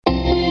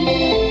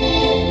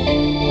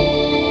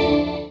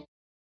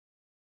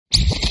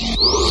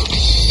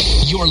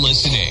You're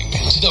listening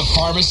to the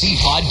Pharmacy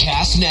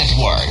Podcast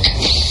Network.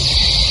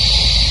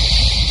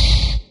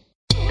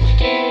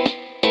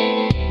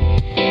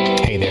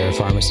 Hey there,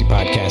 Pharmacy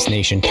Podcast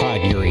Nation.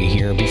 Todd Urey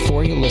here.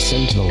 Before you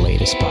listen to the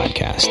latest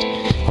podcast,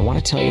 I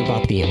want to tell you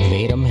about the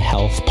Avatum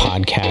Health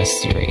podcast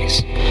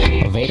series.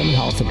 Avatum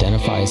Health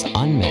identifies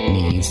unmet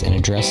needs and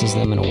addresses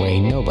them in a way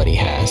nobody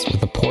has,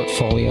 with a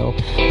portfolio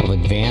of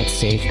advanced,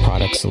 safe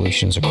product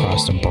solutions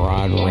across a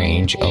broad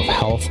range of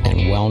health and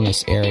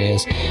wellness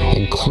areas,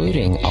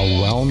 including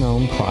a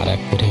well-known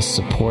product that has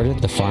supported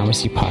the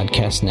Pharmacy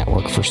Podcast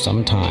Network for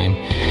some time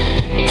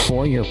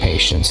for your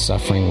patients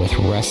suffering with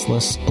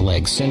restless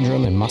leg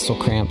syndrome and muscle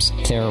cramps,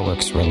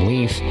 TheraWorks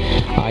Relief.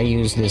 I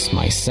use this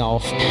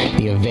myself.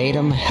 The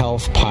Avatum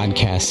Health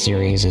podcast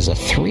series is a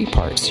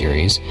 3-part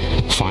series.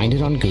 Find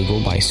it on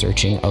Google by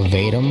searching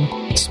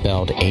Avatum,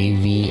 spelled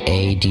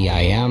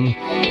A-V-A-D-I-M,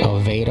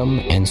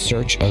 Avatum, and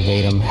search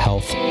Avatum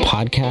Health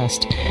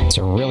Podcast. It's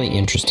a really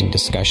interesting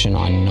discussion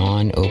on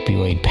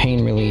non-opioid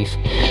pain relief,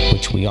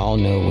 which we all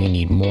know we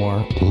need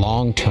more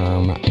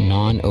long-term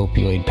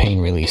non-opioid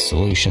pain relief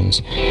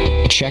solutions.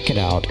 Check it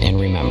out, and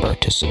remember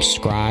to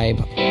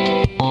subscribe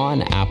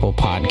on Apple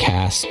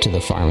Podcasts to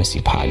the Pharmacy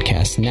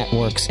Podcast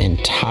Network's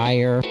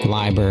entire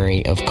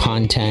library of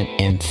content,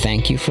 and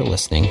thank you for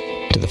listening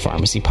to the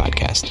Pharmacy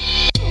Podcast.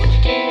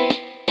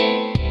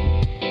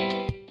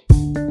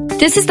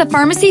 This is the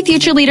Pharmacy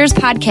Future Leaders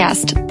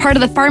Podcast, part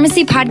of the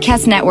Pharmacy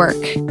Podcast Network.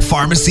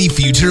 Pharmacy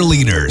Future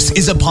Leaders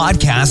is a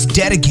podcast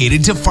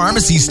dedicated to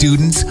pharmacy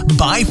students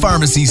by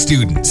pharmacy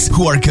students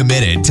who are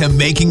committed to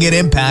making an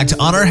impact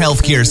on our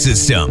healthcare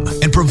system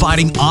and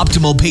providing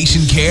optimal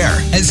patient care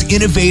as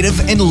innovative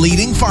and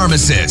leading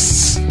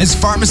pharmacists. As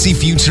Pharmacy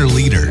Future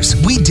Leaders,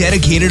 we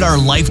dedicated our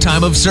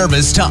lifetime of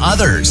service to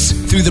others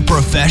through the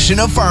profession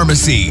of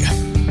pharmacy.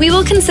 We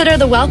will consider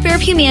the welfare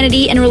of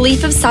humanity and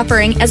relief of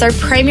suffering as our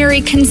primary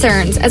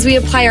concerns as we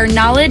apply our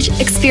knowledge,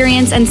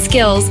 experience, and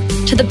skills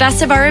to the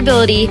best of our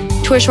ability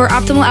to assure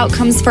optimal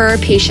outcomes for our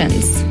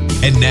patients.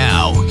 And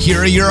now,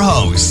 here are your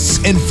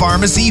hosts and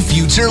Pharmacy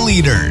Future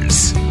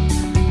Leaders.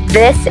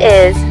 This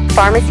is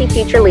Pharmacy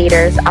Future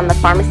Leaders on the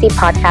Pharmacy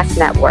Podcast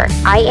Network.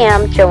 I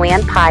am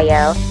Joanne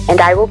Payo, and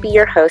I will be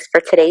your host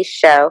for today's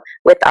show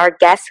with our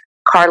guest,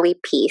 Carly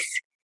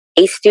Peace,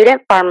 a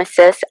student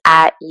pharmacist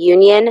at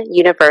Union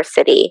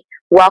University.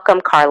 Welcome,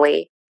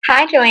 Carly.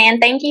 Hi, Joanne.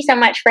 Thank you so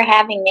much for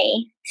having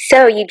me.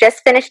 So you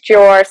just finished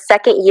your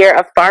second year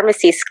of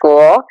pharmacy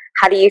school.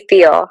 How do you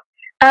feel?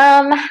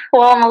 Well,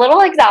 I'm a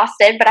little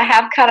exhausted, but I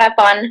have caught up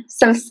on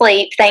some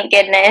sleep, thank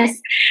goodness.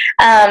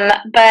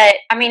 But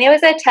I mean, it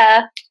was a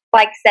tough,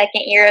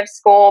 second year of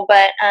school,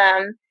 but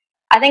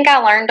I think I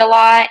learned a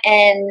lot,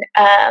 and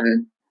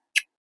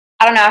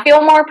I don't know, I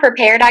feel more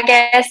prepared, I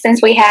guess,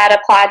 since we had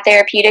applied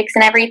therapeutics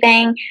and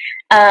everything.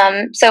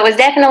 So it was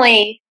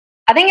definitely,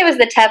 I think it was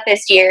the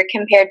toughest year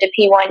compared to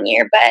P1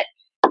 year, but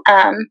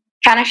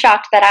kind of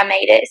shocked that I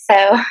made it.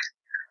 So,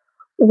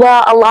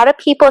 well, a lot of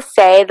people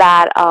say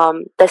that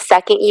the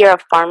second year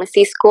of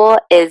pharmacy school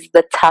is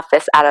the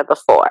toughest out of the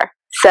 4.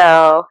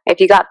 So if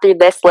you got through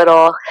this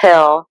little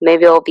hill,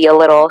 maybe it'll be a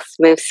little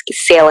smooth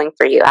sailing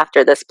for you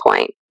after this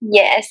point.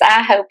 Yes,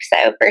 I hope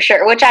so, for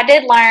sure. Which I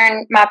did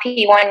learn my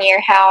P1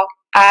 year how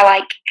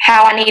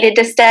I needed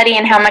to study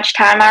and how much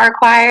time I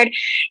required.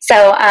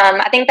 So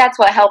I think that's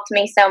what helped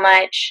me so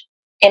much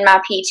in my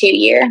P2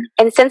 year.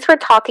 And since we're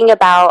talking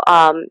about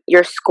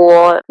your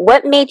school,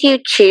 what made you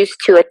choose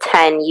to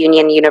attend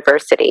Union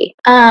University?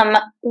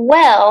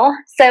 Well,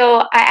 so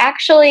I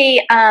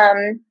actually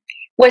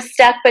was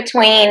stuck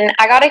between,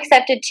 I got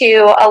accepted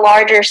to a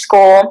larger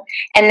school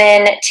and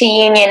then to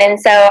Union. And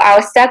so I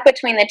was stuck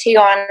between the two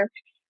on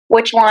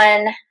which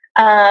one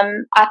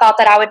I thought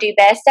that I would do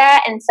best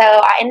at. And so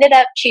I ended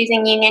up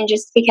choosing Union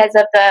just because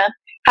of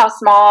how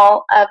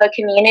small of a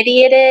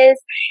community it is.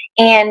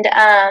 And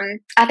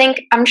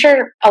I'm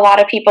sure a lot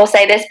of people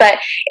say this, but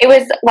it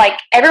was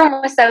everyone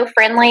was so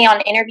friendly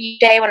on interview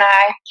day when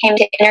I came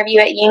to interview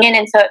at Union.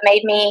 And so it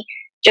made me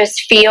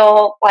just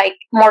feel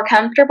more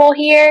comfortable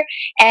here.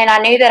 And I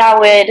knew that I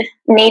would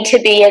need to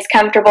be as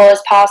comfortable as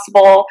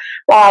possible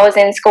while I was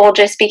in school,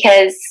 just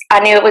because I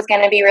knew it was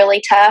going to be really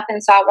tough.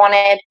 And so I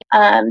wanted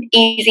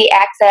easy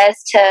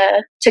access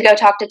to go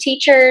talk to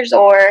teachers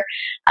or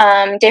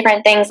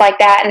different things like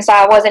that. And so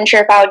I wasn't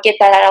sure if I would get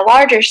that at a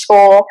larger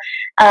school.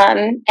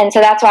 And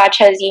so that's why I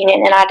chose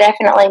Union, and I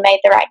definitely made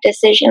the right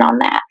decision on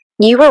that.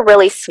 You were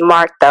really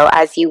smart, though,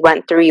 as you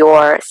went through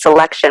your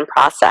selection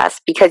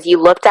process, because you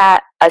looked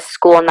at a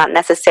school not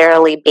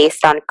necessarily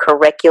based on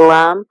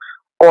curriculum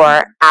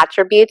or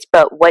attributes,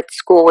 but what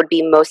school would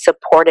be most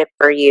supportive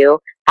for you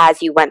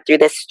as you went through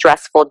this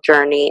stressful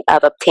journey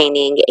of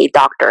obtaining a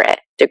doctorate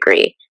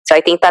degree. So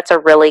I think that's a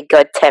really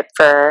good tip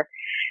for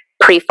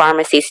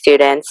pre-pharmacy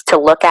students to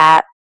look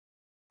at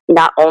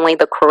not only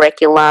the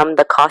curriculum,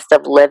 the cost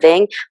of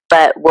living,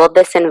 but will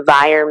this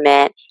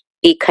environment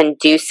be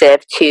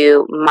conducive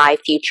to my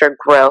future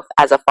growth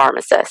as a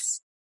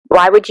pharmacist?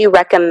 Why would you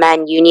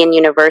recommend Union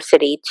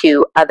University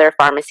to other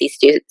pharmacy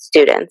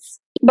students?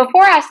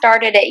 before I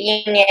started at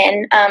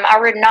Union, I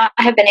would not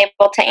have been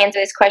able to answer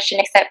this question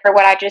except for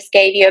what I just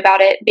gave you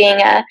about it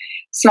being a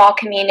small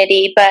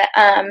community. But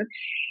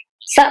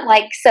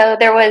so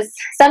there was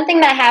something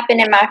that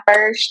happened in my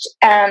first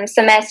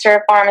semester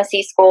of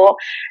pharmacy school.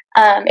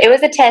 It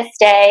was a test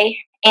day,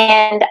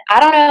 and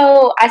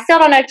I still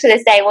don't know to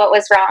this day what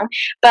was wrong,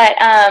 but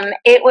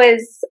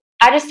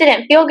I just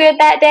didn't feel good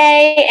that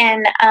day,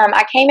 and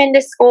I came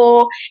into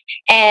school,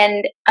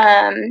 and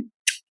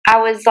I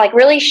was like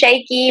really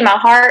shaky. My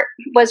heart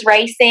was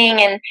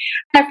racing and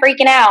kind of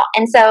freaking out.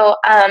 And so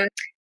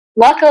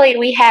luckily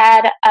we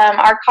had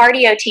our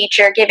cardio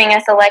teacher giving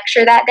us a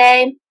lecture that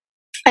day.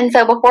 And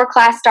so before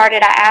class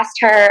started, I asked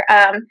her,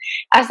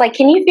 I was like,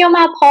 can you feel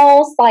my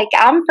pulse? Like,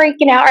 I'm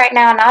freaking out right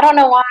now. And I don't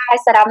know why. I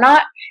said, I'm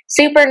not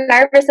super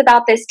nervous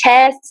about this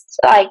test.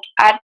 Like,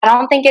 I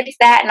don't think it's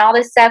that and all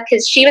this stuff.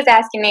 Because she was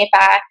asking me if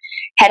I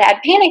had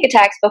panic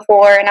attacks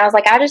before. And I was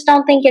like, I just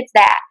don't think it's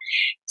that.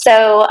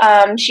 So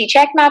she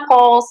checked my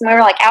pulse, and we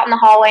were like out in the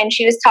hallway, and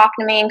she was talking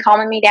to me and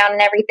calming me down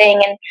and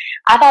everything. And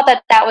I thought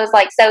that was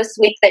like so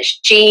sweet that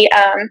she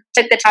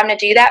took the time to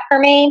do that for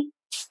me.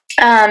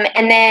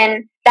 And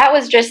then that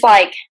was just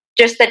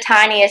the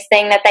tiniest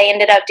thing that they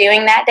ended up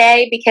doing that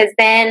day, because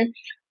then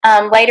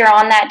later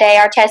on that day,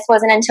 our test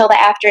wasn't until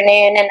the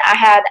afternoon, and I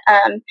had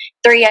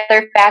 3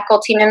 other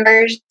faculty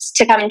members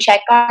to come and check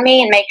on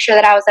me and make sure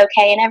that I was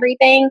okay and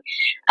everything,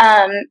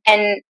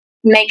 and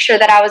make sure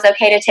that I was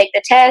okay to take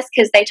the test,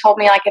 because they told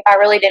me like if I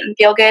really didn't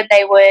feel good,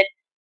 they would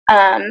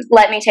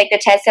let me take the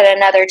test at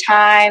another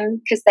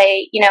time, because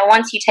they,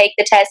 once you take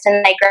the test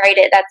and they grade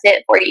it, that's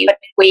it for you. If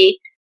we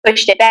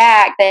pushed it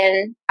back,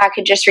 then I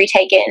could just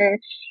retake it and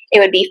it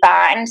would be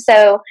fine.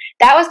 So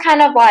that was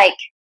kind of like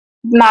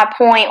my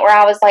point where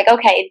I was like,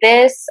 okay,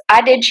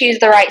 I did choose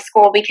the right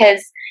school,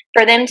 because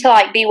for them to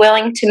like be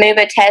willing to move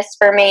a test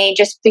for me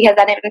just because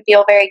I didn't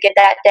feel very good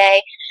that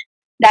day,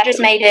 that just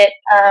made it,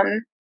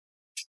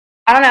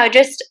 I don't know, it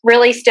just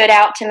really stood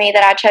out to me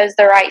that I chose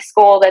the right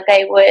school, that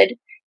they would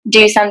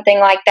do something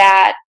like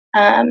that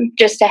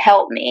just to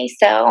help me.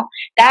 So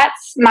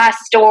that's my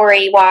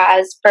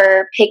story-wise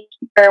for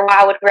why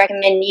I would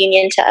recommend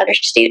Union to other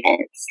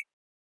students.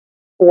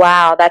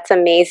 Wow, that's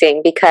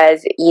amazing,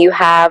 because you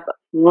have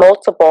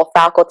multiple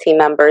faculty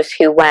members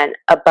who went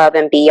above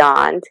and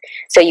beyond.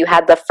 So you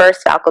had the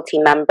first faculty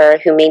member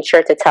who made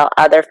sure to tell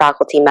other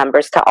faculty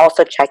members to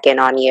also check in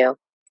on you,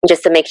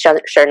 just to make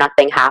sure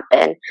nothing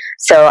happened.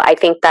 So I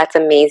think that's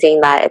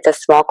amazing that it's a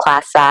small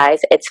class size,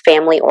 it's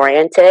family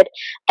oriented,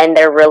 and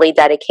they're really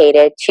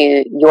dedicated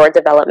to your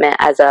development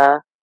as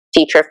a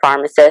future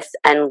pharmacist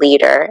and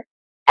leader.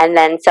 And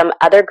then some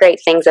other great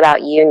things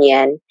about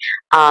Union,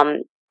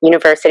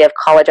 University of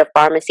College of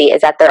Pharmacy,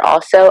 is that they're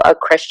also a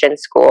Christian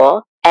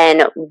school.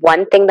 And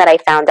one thing that I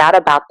found out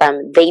about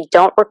them, they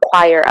don't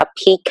require a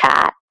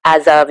PCAT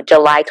as of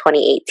July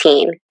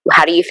 2018.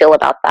 How do you feel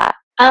about that?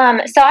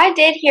 So I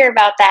did hear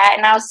about that,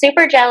 and I was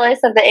super jealous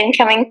of the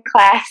incoming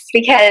class,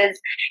 because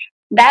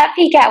that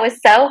PCAT was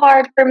so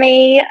hard for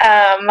me.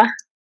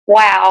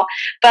 Wow.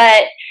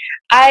 But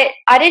I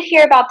did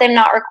hear about them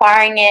not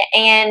requiring it,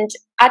 and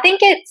I think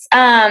it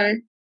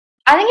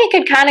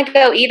could kind of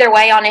go either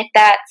way on if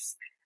that's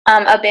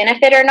a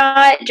benefit or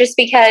not, just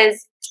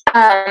because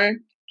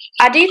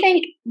I do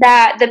think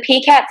that the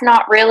PCAT's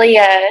not really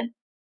a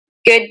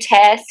good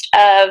test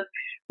of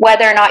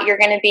whether or not you're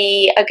going to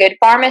be a good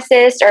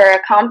pharmacist or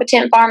a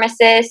competent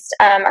pharmacist,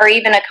 or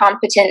even a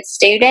competent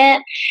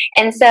student.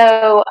 And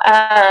so,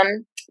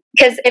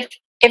 because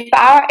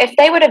if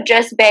they would have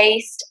just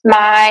based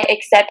my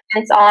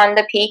acceptance on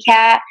the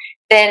PCAT,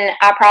 then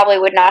I probably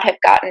would not have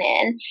gotten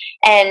in.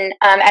 And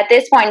at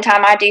this point in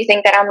time, I do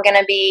think that I'm going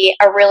to be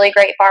a really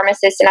great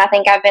pharmacist, and I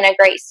think I've been a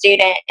great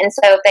student. And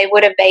so if they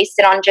would have based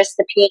it on just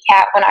the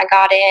PCAT when I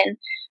got in,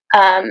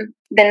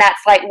 then that's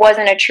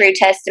wasn't a true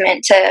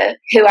testament to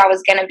who I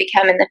was going to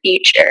become in the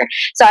future.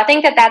 So I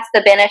think that that's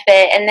the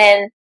benefit. And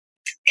then,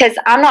 because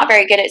I'm not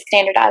very good at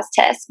standardized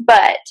tests,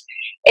 but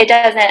it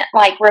doesn't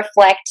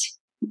reflect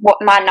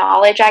my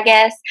knowledge, I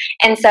guess.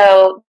 And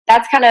so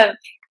that's kind of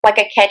like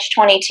a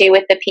catch-22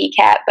 with the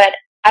PCAT, but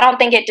I don't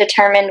think it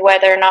determined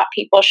whether or not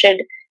people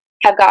should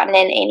have gotten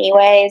in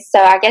anyways.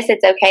 So I guess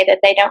it's okay that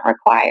they don't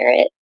require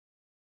it.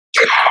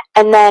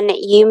 And then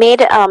you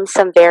made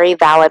some very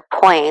valid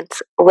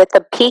points. With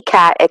the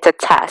PCAT, it's a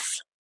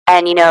test.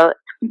 And,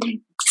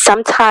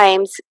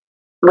 sometimes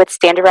with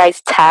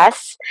standardized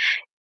tests,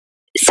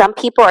 some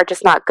people are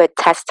just not good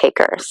test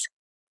takers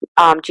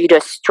due to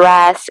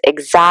stress,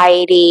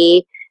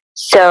 anxiety.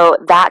 So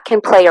that can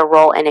play a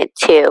role in it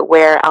too,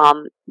 where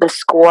the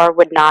score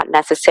would not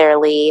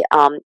necessarily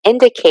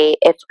indicate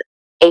if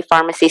a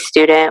pharmacy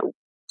student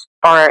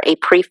or a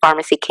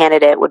pre-pharmacy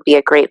candidate would be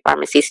a great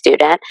pharmacy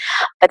student.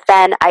 But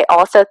then I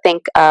also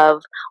think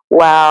of, we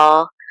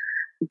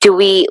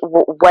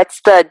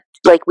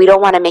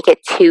don't want to make it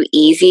too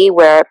easy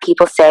where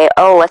people say,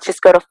 oh, let's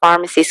just go to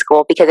pharmacy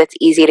school because it's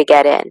easy to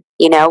get in.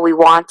 We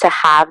want to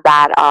have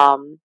that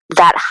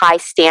high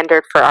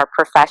standard for our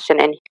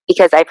profession. And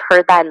because I've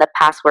heard that in the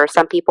past where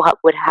some people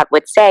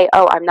would say,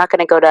 oh, I'm not going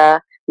to go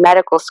to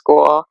medical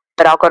school,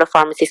 but I'll go to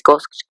pharmacy school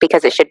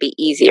because it should be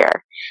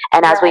easier.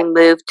 And as we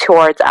move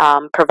towards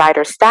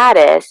provider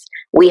status,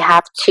 we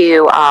have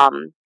to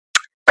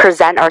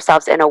present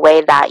ourselves in a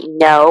way that,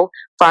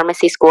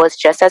 pharmacy school is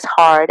just as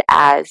hard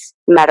as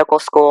medical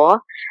school.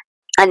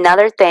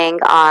 Another thing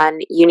on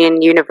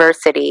Union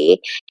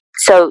University,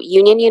 so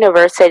Union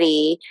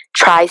University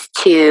tries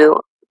to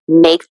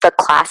make the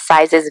class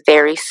sizes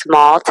very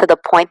small to the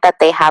point that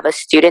they have a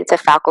student to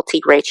faculty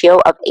ratio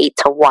of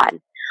 8-1,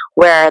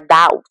 where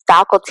that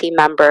faculty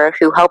member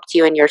who helped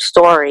you in your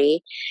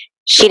story,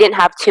 she didn't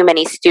have too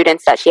many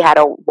students that she had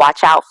to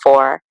watch out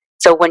for.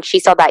 So when she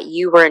saw that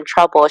you were in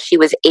trouble, she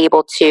was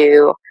able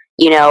to,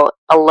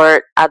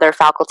 alert other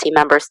faculty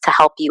members to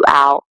help you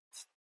out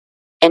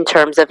in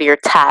terms of your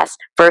test,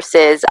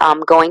 versus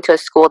going to a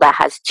school that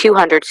has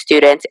 200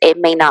 students. It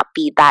may not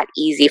be that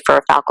easy for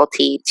a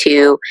faculty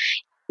to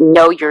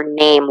know your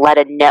name, let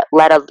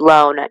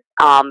alone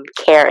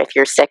care if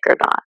you're sick or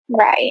not.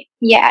 Right.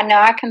 Yeah, no,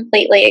 I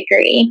completely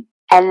agree.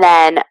 And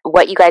then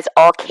what you guys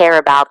all care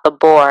about, the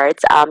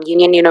boards.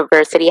 Union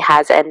University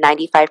has a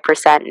 95%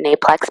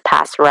 NAPLEX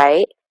pass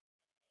rate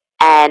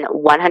and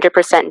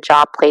 100%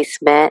 job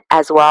placement,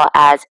 as well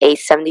as a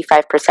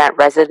 75%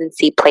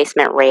 residency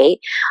placement rate.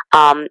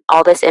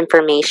 All this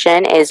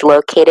information is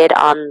located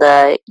on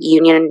the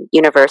Union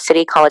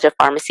University College of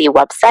Pharmacy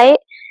website.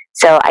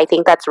 So I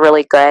think that's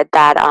really good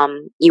that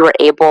you were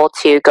able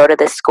to go to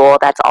this school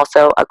that's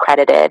also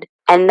accredited.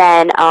 And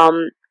then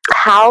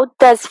how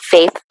does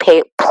faith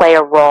play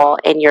a role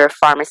in your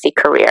pharmacy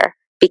career?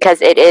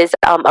 Because it is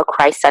a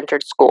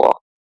Christ-centered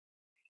school.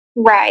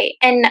 Right.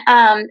 And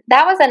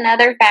that was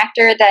another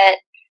factor that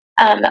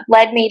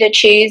led me to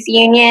choose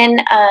Union.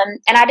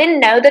 And I didn't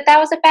know that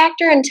was a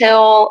factor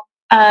until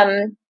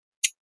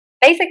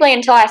basically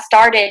until I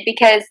started,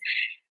 because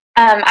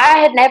I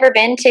had never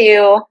been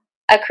to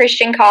a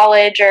Christian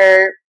college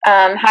or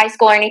high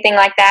school or anything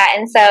like that.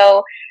 And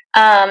so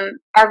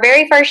our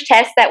very first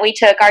test that we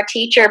took, our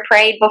teacher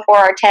prayed before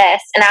our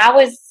test. And I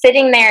was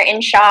sitting there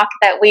in shock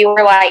that we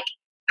were like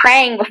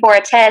praying before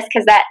a test,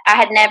 because that I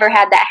had never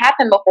had that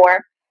happen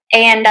before.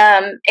 And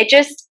it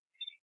just,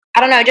 I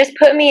don't know, it just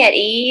put me at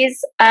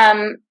ease.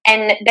 And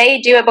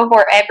they do it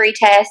before every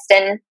test.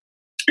 And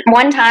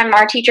one time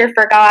our teacher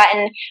forgot,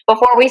 and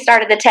before we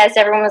started the test,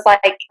 everyone was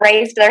like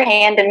raised their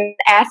hand and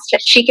asked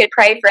if she could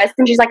pray for us.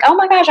 And she's like, "Oh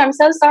my gosh, I'm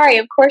so sorry.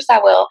 Of course I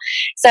will."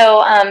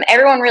 So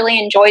everyone really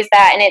enjoys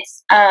that. And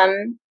it's,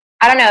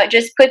 I don't know, it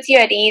just puts you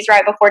at ease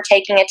right before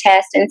taking a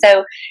test. And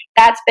so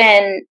that's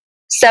been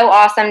so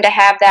awesome to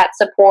have that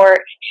support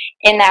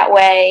in that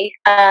way.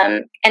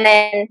 And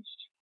then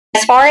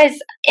as far as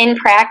in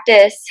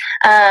practice,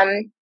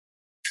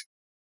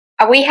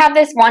 we have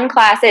this one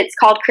class, it's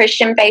called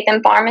Christian Faith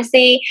and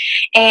Pharmacy.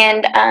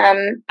 And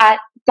I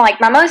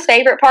like, my most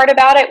favorite part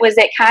about it was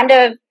it kind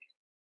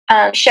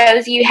of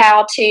shows you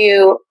how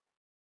to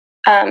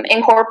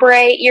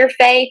incorporate your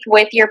faith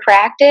with your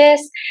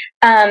practice,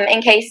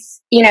 in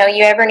case, you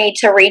ever need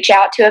to reach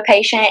out to a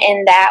patient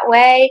in that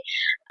way.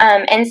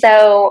 And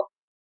so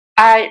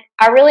I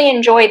really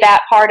enjoyed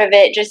that part of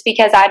it, just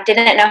because I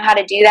didn't know how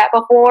to do that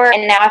before,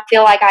 and now I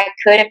feel like I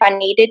could if I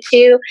needed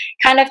to,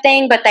 kind of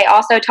thing. But they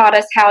also taught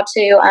us how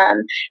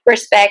to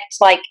respect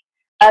like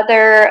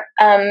other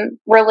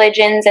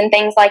religions and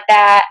things like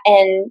that,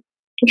 and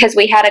because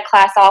we had a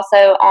class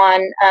also on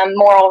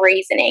moral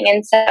reasoning.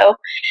 And so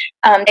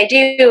they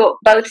do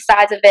both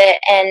sides of it,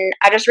 and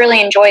I just really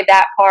enjoyed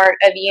that part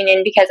of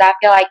Union, because I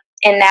feel like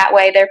in that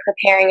way they're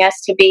preparing us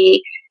to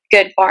be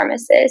good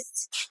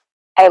pharmacists.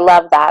 I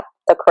love that.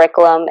 The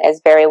curriculum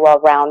is very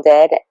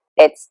well-rounded.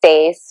 It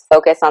stays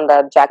focused on the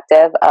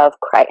objective of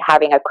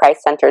having a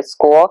Christ-centered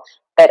school,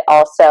 but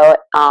also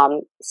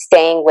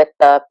staying with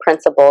the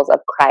principles of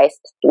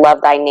Christ,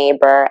 love thy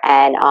neighbor,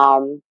 and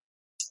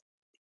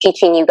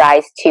teaching you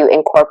guys to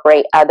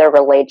incorporate other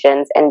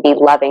religions and be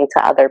loving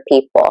to other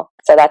people.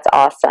 So that's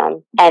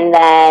awesome. And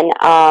then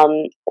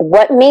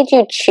what made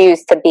you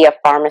choose to be a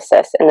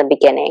pharmacist in the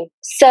beginning?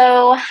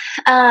 So,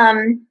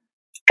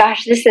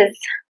 gosh, this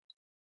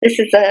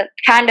is a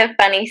kind of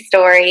funny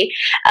story.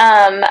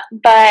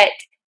 But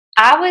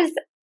I was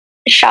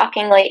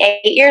shockingly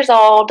 8 years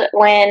old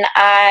when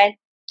I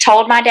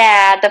told my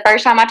dad, the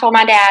first time I told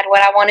my dad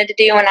what I wanted to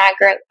do when I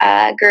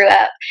grew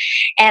up.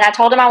 And I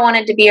told him I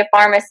wanted to be a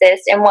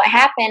pharmacist. And what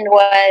happened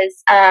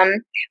was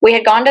we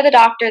had gone to the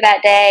doctor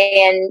that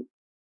day, and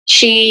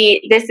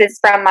this is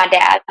from my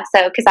dad,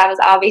 so because I was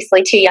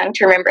obviously too young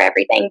to remember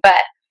everything,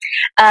 but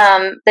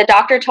the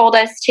doctor told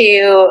us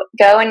to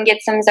go and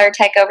get some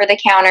Zyrtec over the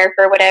counter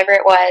for whatever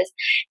it was.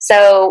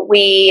 So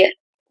we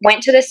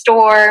went to the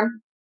store.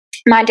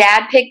 My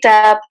dad picked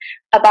up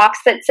a box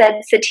that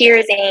said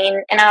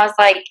cetirizine, and I was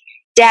like,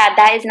 "Dad,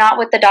 that is not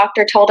what the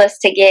doctor told us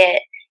to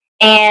get."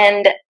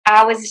 And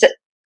I was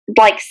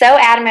like so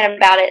adamant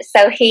about it.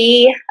 So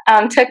he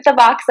took the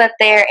box up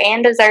there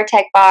and a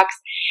Zyrtec box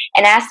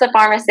and asked the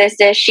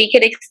pharmacist if she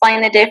could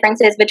explain the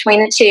differences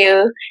between the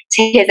two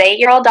to his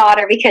 8-year-old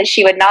daughter, because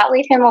she would not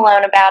leave him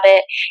alone about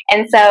it.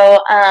 And so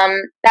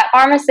that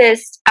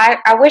pharmacist,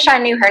 I wish I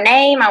knew her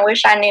name. I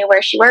wish I knew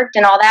where she worked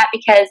and all that,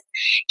 because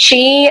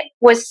she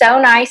was so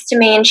nice to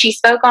me and she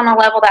spoke on a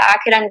level that I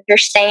could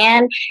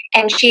understand,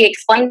 and she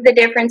explained the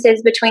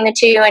differences between the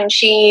two, and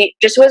she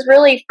just was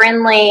really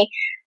friendly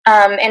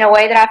in a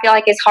way that I feel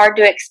like is hard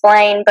to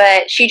explain,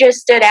 but she just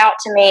stood out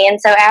to me. And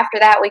so after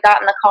that, we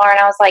got in the car and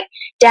I was like,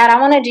 Dad, I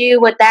want to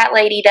do what that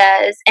lady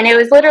does. And it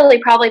was literally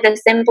probably the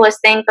simplest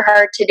thing for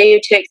her to do,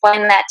 to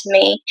explain that to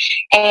me.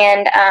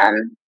 And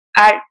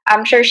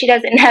I'm sure she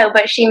doesn't know,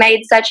 but she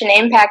made such an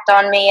impact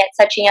on me at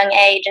such a young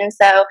age. And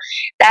so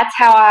that's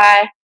how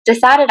I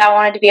decided I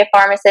wanted to be a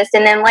pharmacist.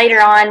 And then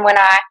later on, when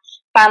I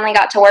finally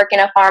got to work in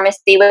a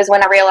pharmacy, was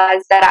when I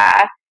realized that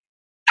I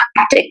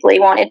practically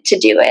wanted to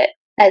do it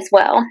as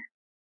well.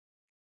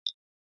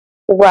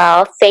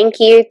 Well, thank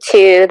you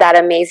to that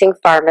amazing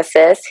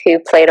pharmacist who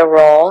played a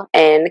role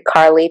in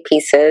Carly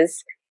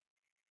Peace's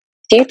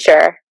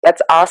future.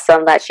 That's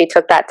awesome that she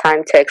took that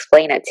time to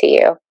explain it to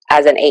you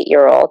as an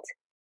 8-year-old.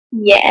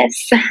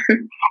 Yes.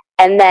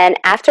 And then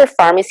after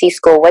pharmacy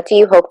school, what do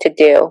you hope to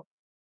do?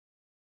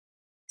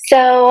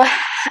 So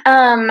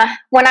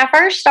when I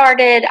first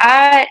started,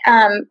 I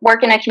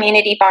work in a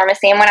community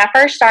pharmacy. And when I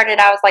first started,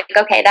 I was like,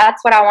 okay,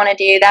 that's what I want to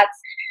do. That's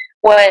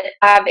what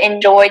I've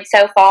enjoyed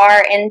so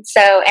far. And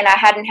I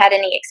hadn't had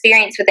any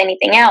experience with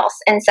anything else.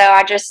 And so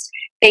I just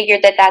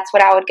figured that that's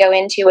what I would go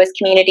into, was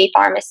community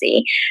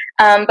pharmacy.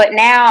 But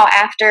now,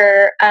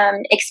 after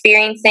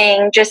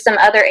experiencing just some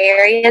other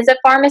areas of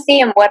pharmacy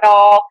and what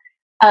all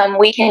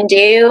we can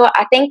do,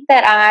 I think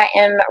that I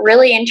am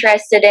really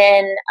interested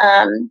in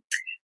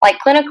like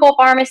clinical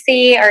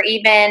pharmacy, or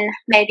even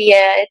maybe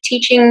a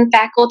teaching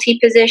faculty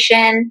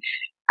position,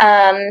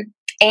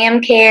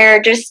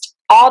 AmCare, just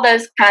all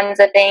those kinds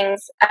of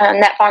things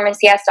that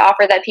pharmacy has to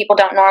offer that people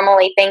don't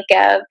normally think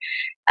of.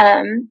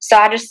 So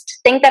I just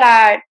think that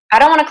I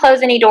don't want to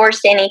close any doors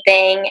to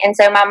anything. And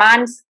so my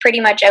mind's pretty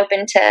much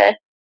open to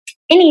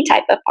any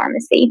type of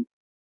pharmacy.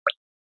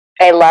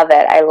 I love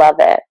it. I love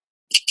it.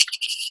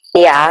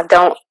 Yeah,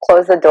 don't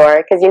close the door,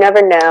 because you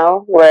never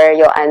know where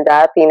you'll end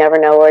up. You never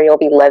know where you'll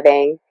be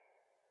living.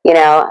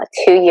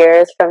 2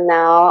 years from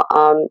now,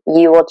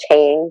 you will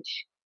change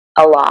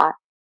a lot.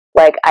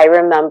 Like, I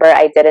remember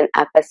I did an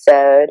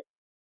episode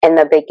in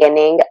the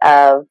beginning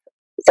of,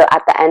 so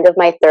at the end of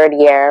my 3rd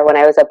year, when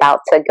I was about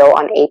to go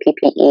on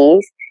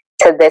APPEs,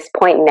 to this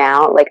point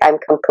now, like, I'm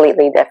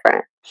completely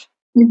different.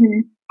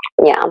 Mm-hmm.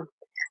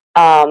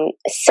 Yeah.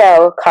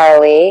 So,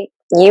 Carly,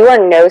 you are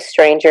no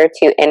stranger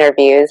to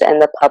interviews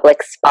and the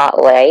public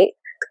spotlight.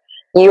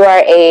 You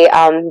are a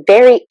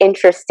very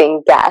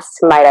interesting guest,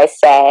 might I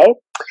say,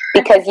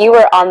 because you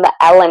were on the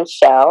Ellen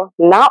Show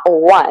not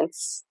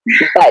once,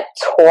 but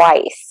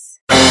twice.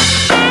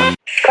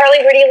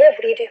 Carly, where do you live?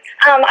 What do you do?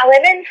 I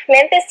live in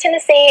Memphis,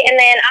 Tennessee, and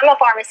then I'm a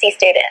pharmacy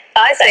student.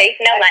 I see.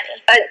 No money.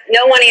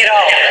 No money at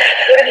all.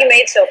 What have you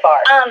made so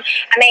far?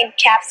 I made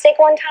chapstick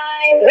one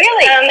time.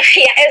 Really?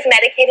 Yeah, it was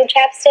medicated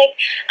chapstick.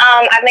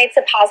 I've made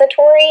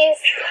suppositories.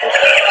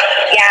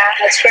 Yeah.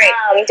 That's great.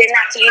 Didn't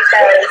have to use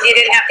those. You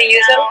didn't have to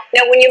use No. them?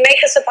 Now, when you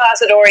make the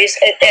suppositories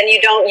and you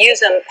don't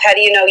use them, how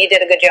do you know you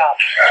did a good job?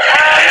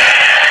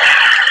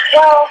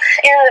 Well,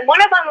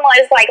 one of them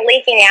was like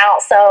leaking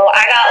out, so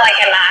I got like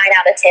a 9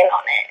 out of 10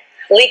 on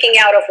it. Leaking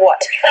out of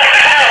what?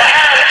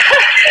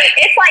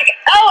 It's like,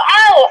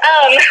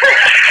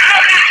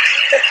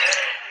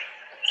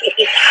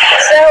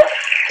 So,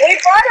 we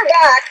brought her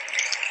back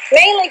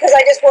mainly because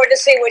I just wanted to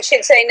see what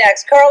she'd say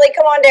next. Carly,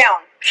 come on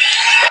down.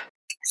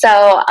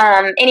 So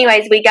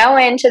anyways, we go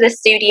into the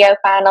studio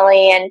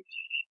finally, and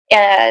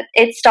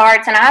it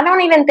starts, and I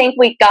don't even think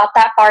we got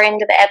that far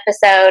into the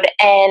episode,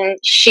 and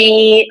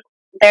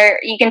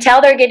you can tell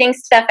they're getting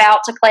stuff out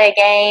to play a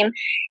game,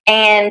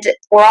 and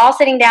we're all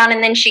sitting down,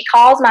 and then she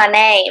calls my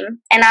name,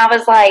 and I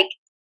was like,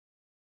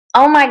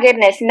 oh my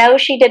goodness, no,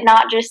 she did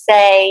not just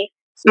say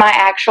my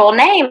actual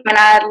name. And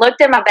I looked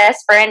at my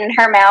best friend, and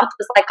her mouth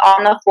was like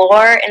on the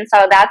floor, and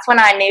so that's when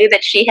I knew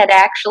that she had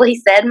actually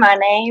said my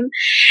name.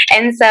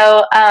 And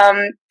so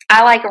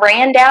I like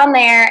ran down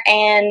there,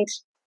 and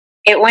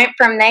it went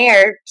from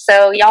there.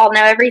 So y'all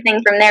know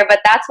everything from there, but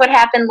that's what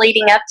happened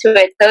leading up to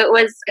it. So it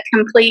was a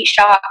complete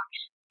shock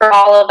for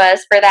all of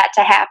us for that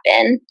to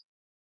happen.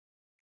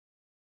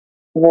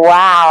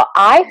 Wow,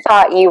 I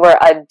thought you were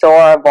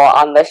adorable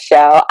on the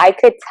show. I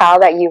could tell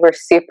that you were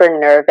super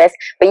nervous,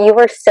 but you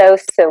were so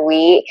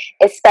sweet.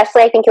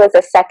 Especially, I think it was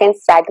the second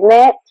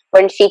segment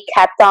when she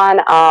kept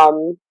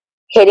on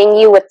hitting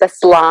you with the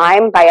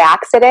slime by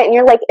accident, and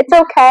you're like, "It's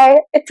okay,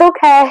 it's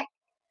okay."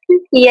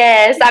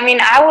 Yes, I mean,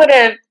 I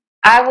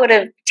would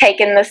have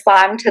taken the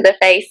slime to the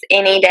face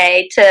any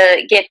day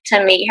to get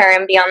to meet her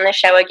and be on the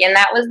show again.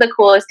 That was the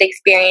coolest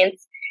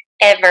experience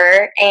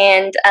ever,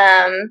 and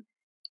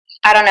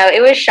I don't know,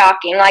 it was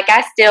shocking. Like,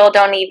 I still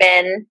don't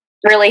even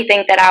really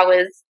think that I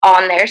was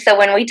on there. So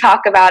when we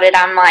talk about it,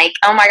 I'm like,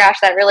 oh my gosh,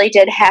 that really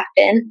did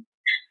happen.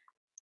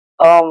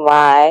 Oh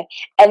my.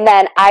 And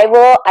then I'm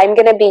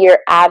going to be your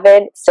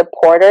avid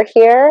supporter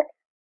here.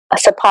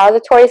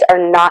 Suppositories are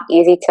not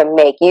easy to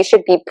make. You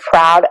should be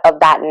proud of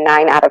that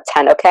 9 out of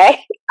 10,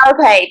 okay?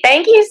 Okay,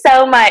 thank you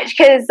so much.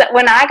 Because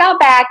when I got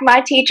back,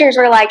 my teachers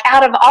were like,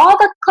 out of all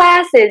the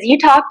classes you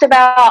talked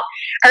about,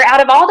 or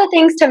out of all the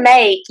things to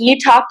make, you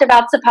talked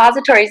about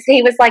suppositories.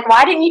 He was like,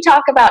 why didn't you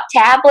talk about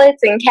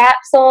tablets and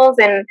capsules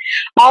and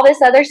all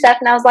this other stuff?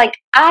 And I was like,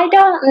 I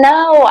don't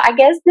know. I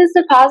guess the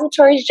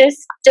suppositories just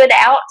stood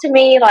out to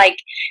me. Like,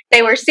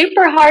 they were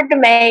super hard to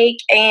make,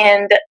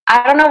 and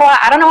I don't know why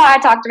I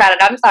talked about it.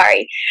 I'm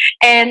sorry.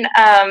 And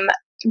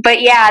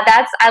but yeah,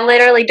 I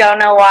literally don't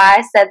know why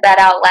I said that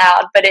out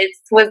loud, but it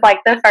was like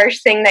the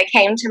first thing that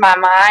came to my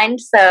mind.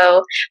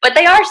 So, but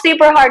they are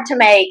super hard to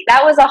make.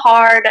 That was a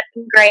hard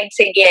grade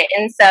to get.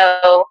 And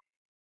so,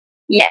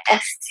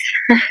 yes.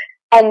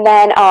 And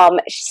then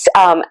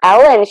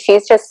Ellen,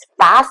 she's just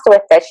fast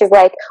with it. She's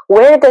like,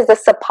 where does the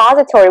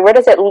suppository, where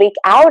does it leak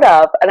out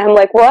of? And I'm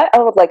like, what? I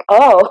was like, I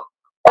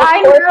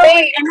know.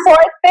 Poor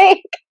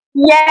thing.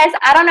 Yes,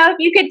 I don't know if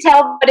you could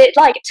tell, but it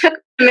like took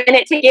a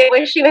minute to get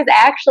what she was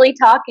actually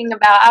talking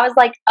about. I was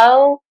like,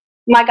 oh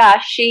my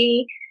gosh,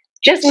 she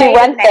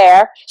went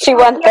there. She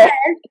went there.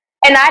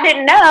 And I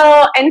didn't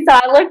know, and so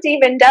I looked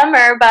even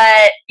dumber,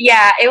 but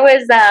yeah, it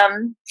was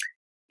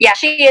yeah,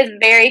 she is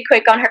very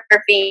quick on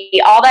her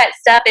feet. All that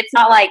stuff, it's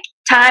not like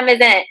time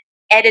isn't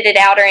edited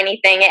out or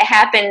anything. It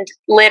happened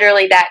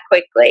literally that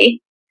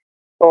quickly.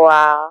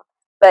 Wow.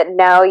 But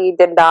no, you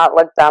did not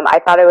look dumb. I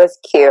thought it was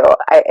cute.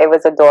 It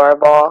was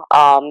adorable.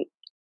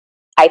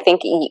 I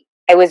think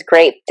it was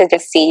great to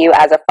just see you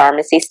as a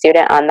pharmacy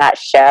student on that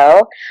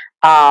show.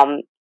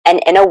 And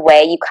in a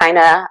way, you kind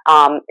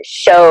of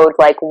showed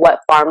like what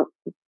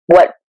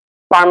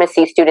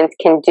pharmacy students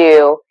can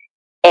do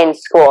in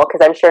school.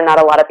 Because I'm sure not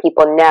a lot of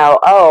people know,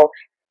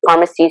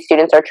 pharmacy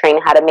students are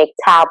trained how to make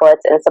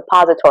tablets and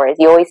suppositories.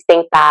 You always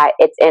think that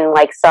it's in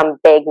like some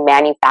big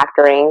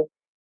manufacturing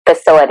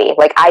facility.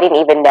 Like, I didn't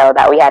even know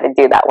that we had to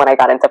do that when I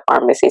got into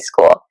pharmacy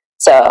school.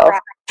 So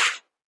right.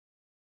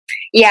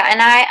 Yeah,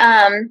 and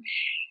I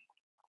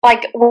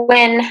like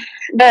when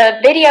the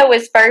video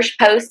was first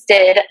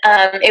posted,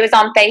 it was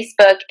on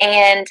Facebook,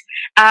 and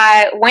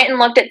I went and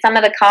looked at some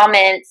of the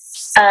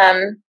comments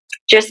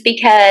just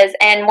because,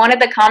 and one of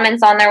the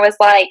comments on there was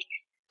like,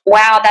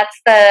 wow, that's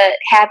the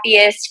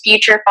happiest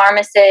future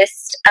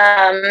pharmacist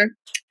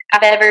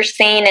I've ever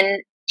seen.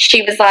 And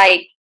she was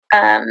like,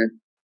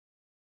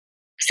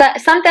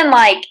 something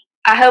like,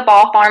 I hope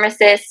all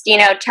pharmacists,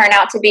 turn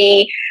out to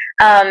be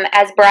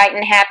as bright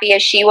and happy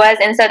as she was.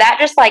 And so that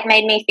just like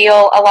made me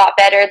feel a lot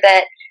better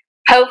that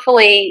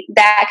hopefully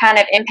that kind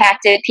of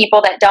impacted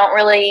people that don't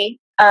really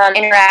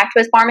interact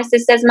with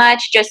pharmacists as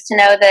much, just to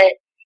know that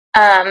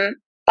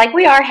like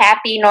we are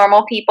happy,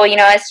 normal people,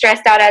 as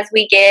stressed out as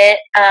we get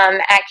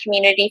at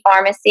community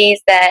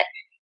pharmacies, that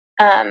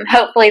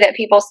hopefully that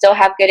people still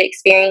have good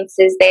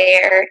experiences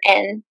there,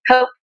 and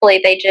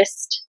hopefully they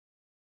just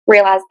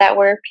realize that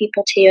we're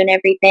people too and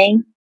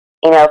everything.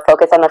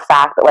 Focus on the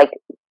fact that, like,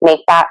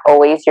 make that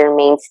always your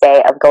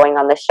mainstay of going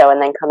on the show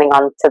and then coming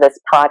on to this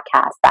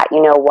podcast, that,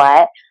 you know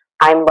what,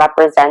 I'm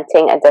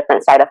representing a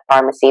different side of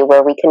pharmacy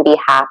where we can be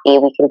happy,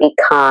 we can be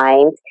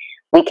kind,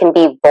 we can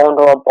be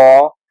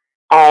vulnerable,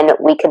 and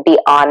we could be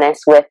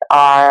honest with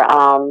our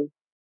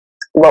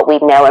what we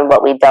know and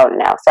what we don't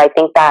know. So I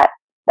think that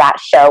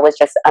show was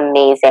just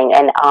amazing,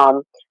 and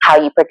how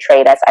you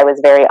portrayed us, I was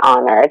very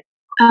honored.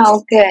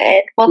 Oh,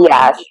 good. Well,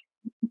 yes.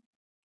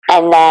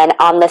 And then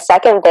on the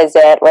second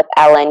visit with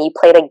Ellen, you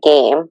played a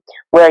game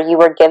where you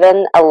were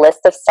given a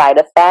list of side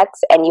effects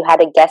and you had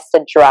to guess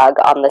the drug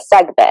on the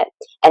segment.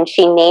 And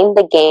she named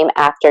the game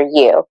after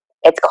you.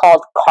 It's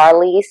called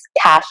Carly's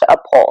Cash a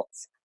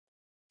Pulse.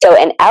 So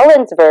in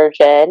Ellen's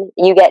version,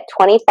 you get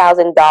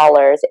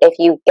 $20,000 if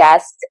you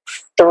guessed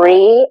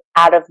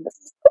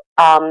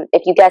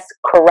if you guess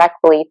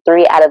correctly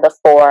 3 out of the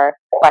 4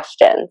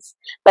 questions.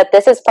 But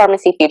this is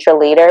Pharmacy Future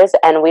Leaders,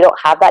 and we don't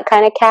have that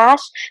kind of cash,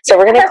 so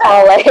we're going to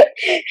call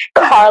it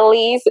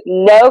Carly's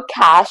No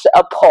Cash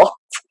a Pulse.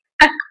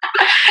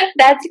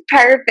 That's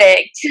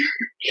perfect.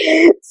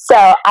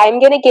 So I'm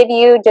going to give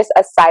you just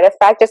a side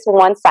effect, just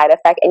one side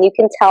effect, and you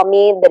can tell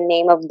me the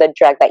name of the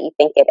drug that you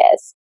think it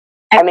is.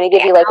 I'm going to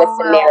give you like a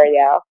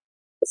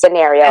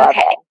scenario of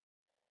it.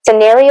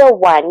 Scenario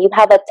 1, you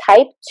have a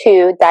type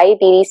 2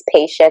 diabetes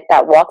patient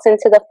that walks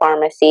into the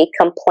pharmacy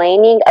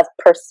complaining of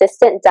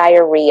persistent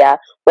diarrhea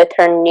with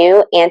her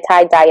new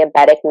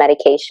anti-diabetic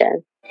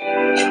medication.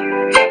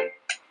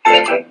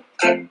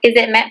 Is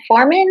it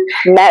metformin?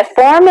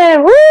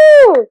 Metformin,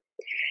 woo!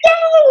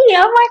 Yay!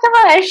 Oh my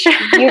gosh!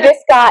 You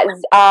just got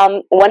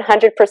 100%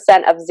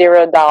 of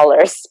 $0.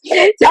 Oh,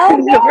 yay!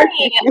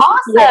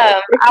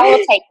 Awesome! I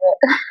will take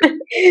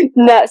it.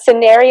 No,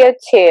 scenario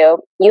 2,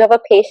 you have a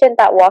patient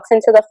that walks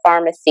into the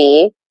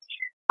pharmacy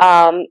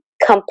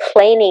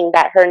complaining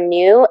that her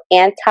new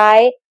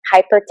anti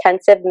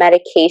hypertensive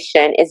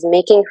medication is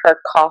making her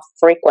cough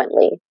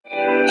frequently?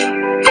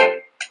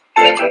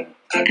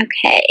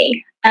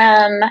 Okay.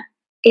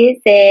 Is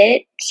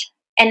it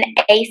an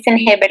ACE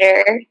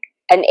inhibitor?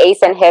 An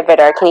ACE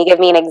inhibitor. Can you give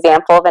me an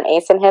example of an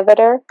ACE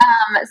inhibitor?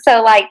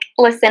 So like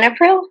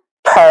lisinopril?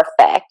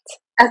 Perfect.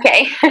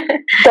 Okay.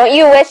 Don't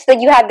you wish that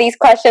you had these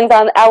questions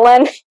on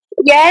Ellen?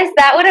 Yes,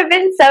 that would have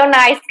been so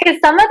nice, because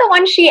some of the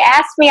ones she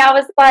asked me, I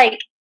was like,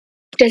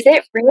 does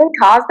it really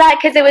cause that?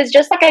 Because it was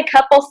just like a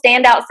couple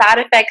standout side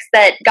effects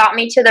that got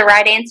me to the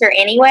right answer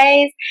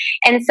anyways.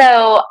 And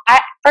so,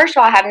 first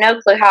of all, I have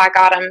no clue how I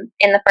got them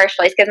in the first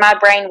place, because my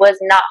brain was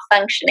not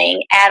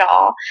functioning at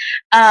all.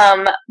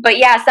 But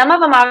yeah, some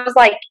of them I was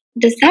like,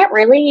 does that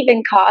really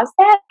even cause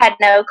that? I had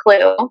no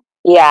clue.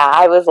 Yeah,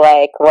 I was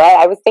like, what?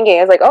 I was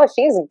like, oh,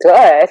 she's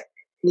good.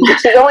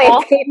 She's only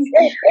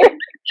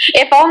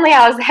if only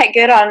I was that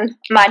good on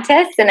my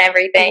tests and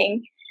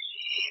everything.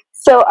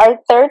 So our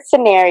third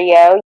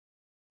scenario,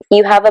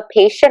 you have a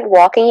patient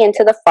walking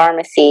into the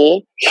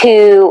pharmacy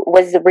who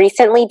was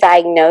recently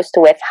diagnosed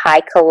with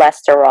high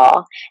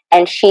cholesterol,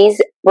 and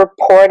she's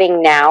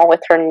reporting now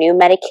with her new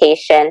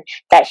medication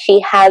that she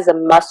has a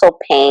muscle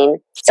pain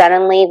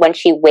suddenly when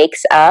she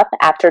wakes up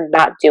after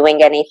not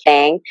doing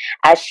anything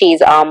as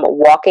she's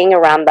walking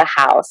around the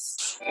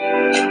house.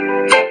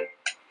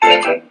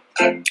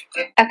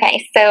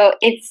 Okay, so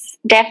it's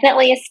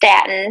definitely a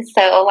statin,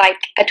 so like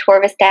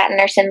atorvastatin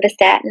or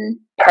simvastatin.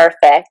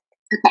 Perfect.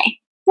 Okay.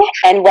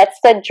 And what's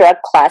the drug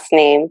class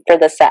name for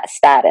the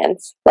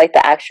statins? Like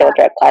the actual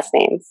drug class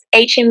names?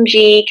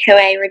 HMG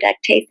CoA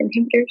reductase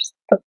inhibitors.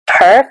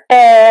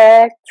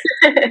 Perfect.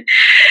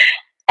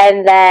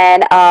 And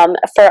then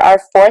for our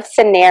fourth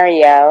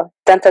scenario,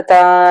 dun dun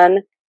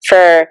dun,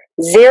 for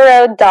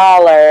 $0.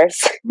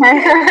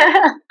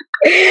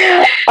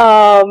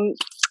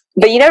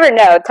 But you never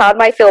know. Todd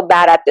might feel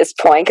bad at this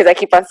point because I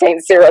keep on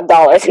saying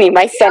 $0 and he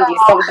might send you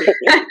something.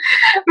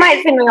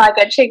 Might send me like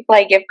a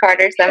Chick-fil-A gift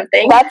card or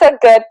something. That's a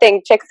good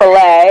thing,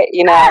 Chick-fil-A,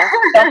 you know.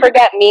 Don't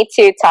forget me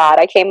too, Todd.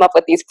 I came up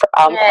with these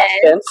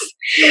questions.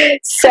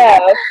 So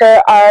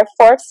for our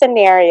fourth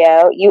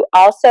scenario, you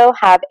also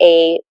have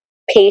a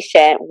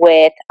patient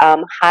with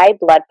high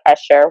blood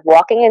pressure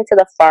walking into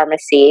the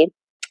pharmacy,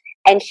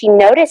 and she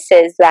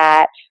notices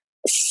that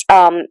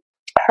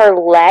her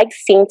legs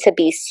seem to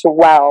be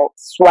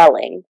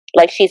swelling,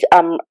 like she's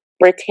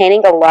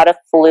retaining a lot of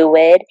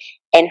fluid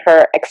in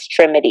her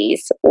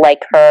extremities,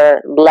 like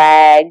her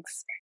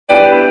legs.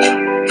 Okay,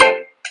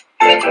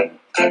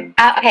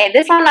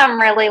 this one I'm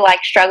really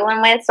like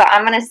struggling with, so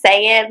I'm gonna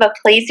say it, but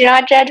please do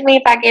not judge me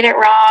if I get it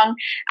wrong.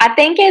 I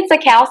think it's a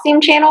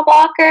calcium channel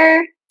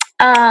blocker.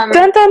 Dun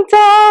dun dun!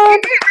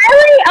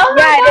 Really? Oh my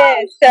God.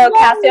 It is. So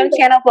calcium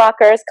channel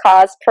blockers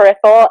cause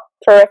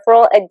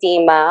peripheral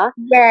edema.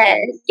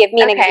 Yes. Give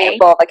me an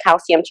example of a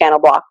calcium channel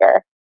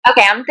blocker.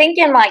 Okay, I'm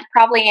thinking like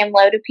probably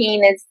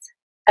amlodipine is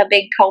a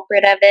big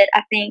culprit of it,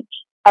 I think.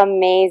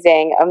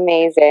 Amazing.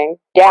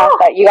 Yeah,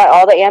 you got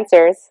all the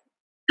answers.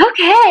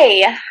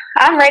 Okay,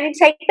 I'm ready to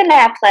take the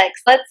Naplex.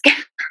 Let's go.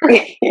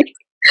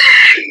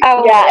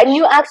 Yeah, and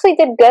you actually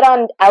did good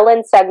on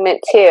Ellen's segment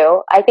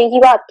too. I think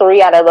you got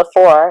 3 out of the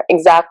 4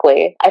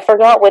 exactly. I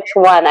forgot which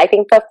one. I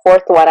think the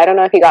 4th one. I don't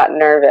know if you got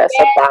nervous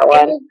with that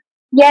one.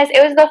 Yes,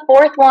 it was the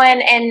 4th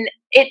one, and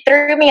it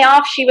threw me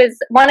off.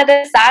 One of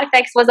the side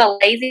effects was a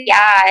lazy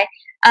eye.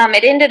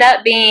 It ended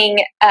up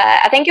being,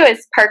 I think it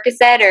was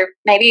Percocet, or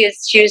maybe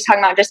she was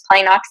talking about just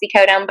plain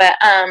oxycodone. But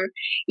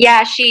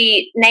yeah,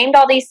 she named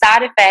all these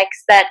side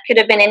effects that could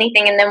have been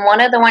anything, and then one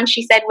of the ones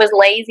she said was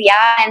lazy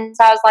eye, and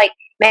so I was like,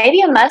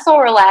 maybe a muscle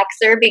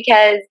relaxer,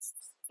 because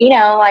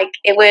like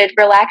it would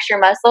relax your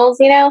muscles,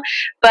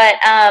 But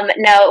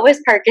no, it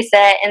was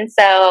Percocet, and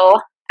so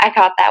I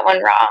got that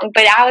one wrong.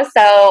 But I was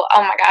oh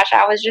my gosh,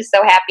 I was just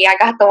so happy I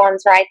got the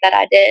ones right that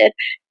I did.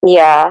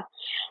 Yeah.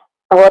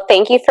 Well,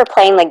 thank you for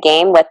playing the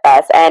game with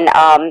us. And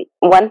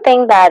one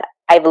thing that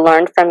I've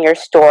learned from your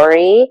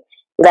story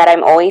that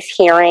I'm always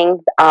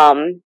hearing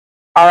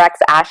RX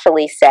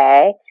Ashley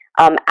say,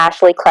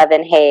 Ashley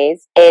Clevin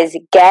Hayes, is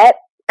get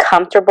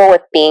comfortable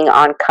with being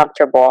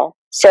uncomfortable.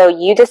 So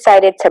you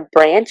decided to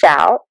branch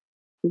out,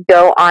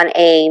 go on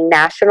a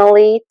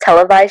nationally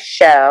televised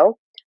show,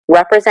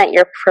 represent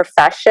your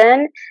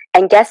profession,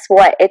 and guess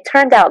what? It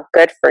turned out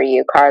good for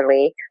you,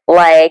 Carly.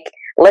 Like,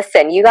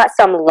 listen, you got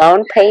some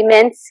loan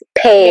payments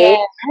paid,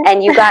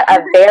 and you got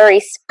a very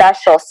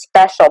special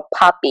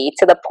puppy,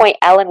 to the point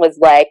Ellen was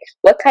like,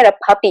 what kind of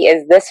puppy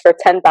is this for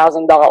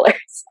 $10,000?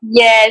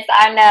 Yes,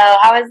 I know.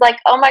 I was like,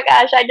 oh my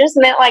gosh, I just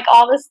meant like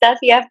all the stuff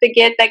you have to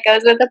get that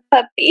goes with a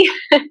puppy.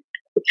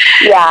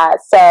 Yeah,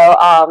 so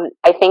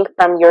I think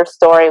from your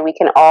story, we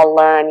can all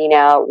learn,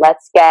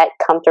 let's get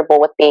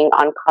comfortable with being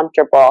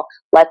uncomfortable.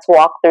 Let's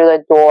walk through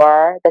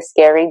the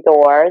scary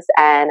doors,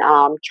 and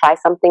try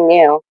something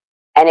new.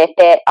 And if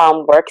it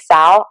works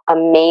out,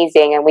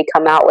 amazing, and we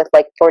come out with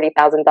like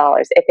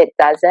 $40,000. If it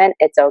doesn't,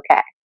 it's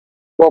okay.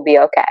 We'll be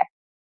okay.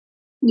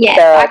 Yes,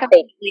 I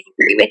completely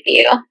agree with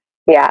you.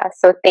 Yeah,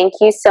 so thank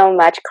you so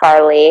much,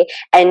 Carly.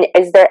 And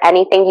is there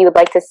anything you would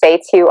like to say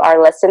to our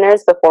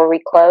listeners before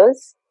we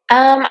close?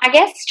 I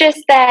guess just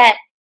that,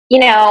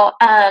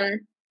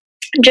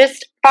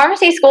 just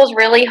pharmacy school is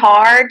really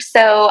hard.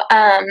 So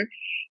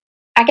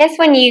I guess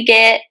when you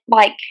get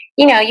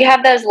you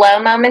have those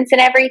low moments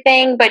and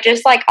everything, but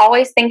just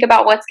always think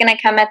about what's going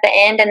to come at the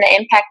end and the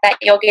impact that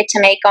you'll get to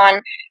make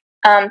on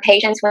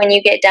patients when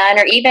you get done,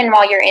 or even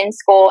while you're in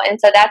school. And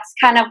so that's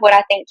kind of what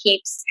I think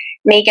keeps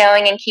me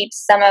going and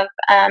keeps some of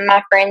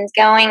my friends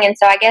going. And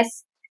so I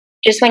guess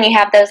just when you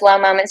have those low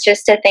moments,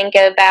 just to think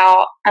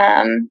about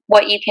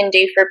what you can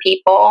do for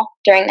people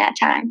during that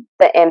time.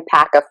 The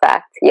impact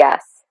effect.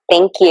 Yes.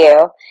 Thank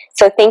you.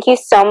 So thank you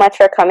so much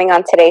for coming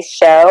on today's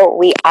show.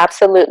 We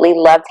absolutely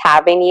loved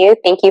having you.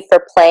 Thank you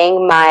for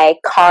playing my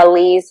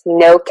Carly's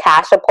No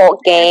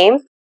Cashapult game.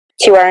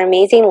 To our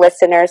amazing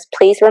listeners,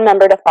 please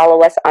remember to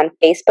follow us on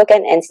Facebook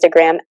and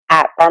Instagram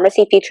at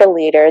Pharmacy Future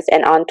Leaders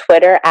and on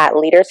Twitter at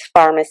Leaders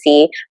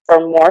Pharmacy for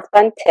more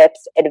fun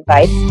tips,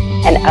 advice,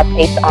 and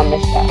updates on the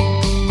show.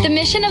 The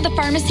mission of the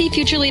Pharmacy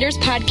Future Leaders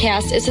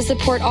podcast is to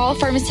support all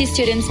pharmacy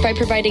students by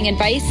providing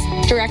advice,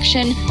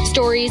 direction,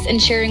 stories,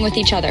 and sharing with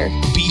each other.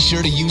 Be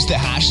sure to use the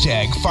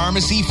hashtag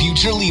Pharmacy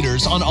Future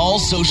Leaders on all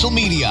social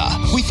media.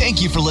 We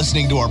thank you for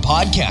listening to our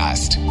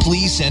podcast.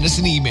 Please send us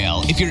an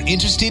email if you're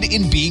interested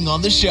in being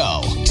on the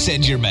show.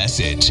 Send your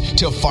message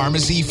to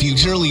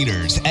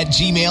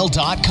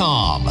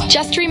pharmacyfutureleaders@gmail.com.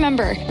 Just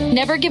remember,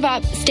 never give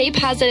up, stay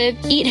positive,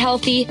 eat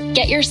healthy,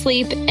 get your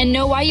sleep, and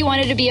know why you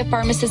wanted to be a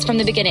pharmacist from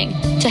the beginning,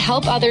 to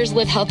help others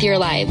live healthier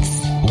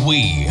lives.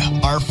 We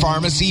are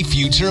Pharmacy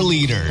Future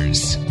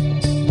Leaders.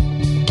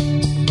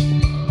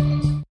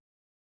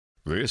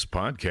 This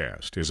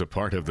podcast is a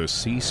part of the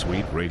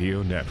C-Suite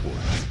Radio Network.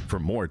 For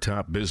more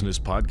top business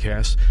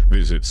podcasts,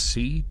 visit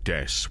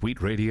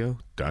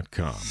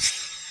c-suiteradio.com.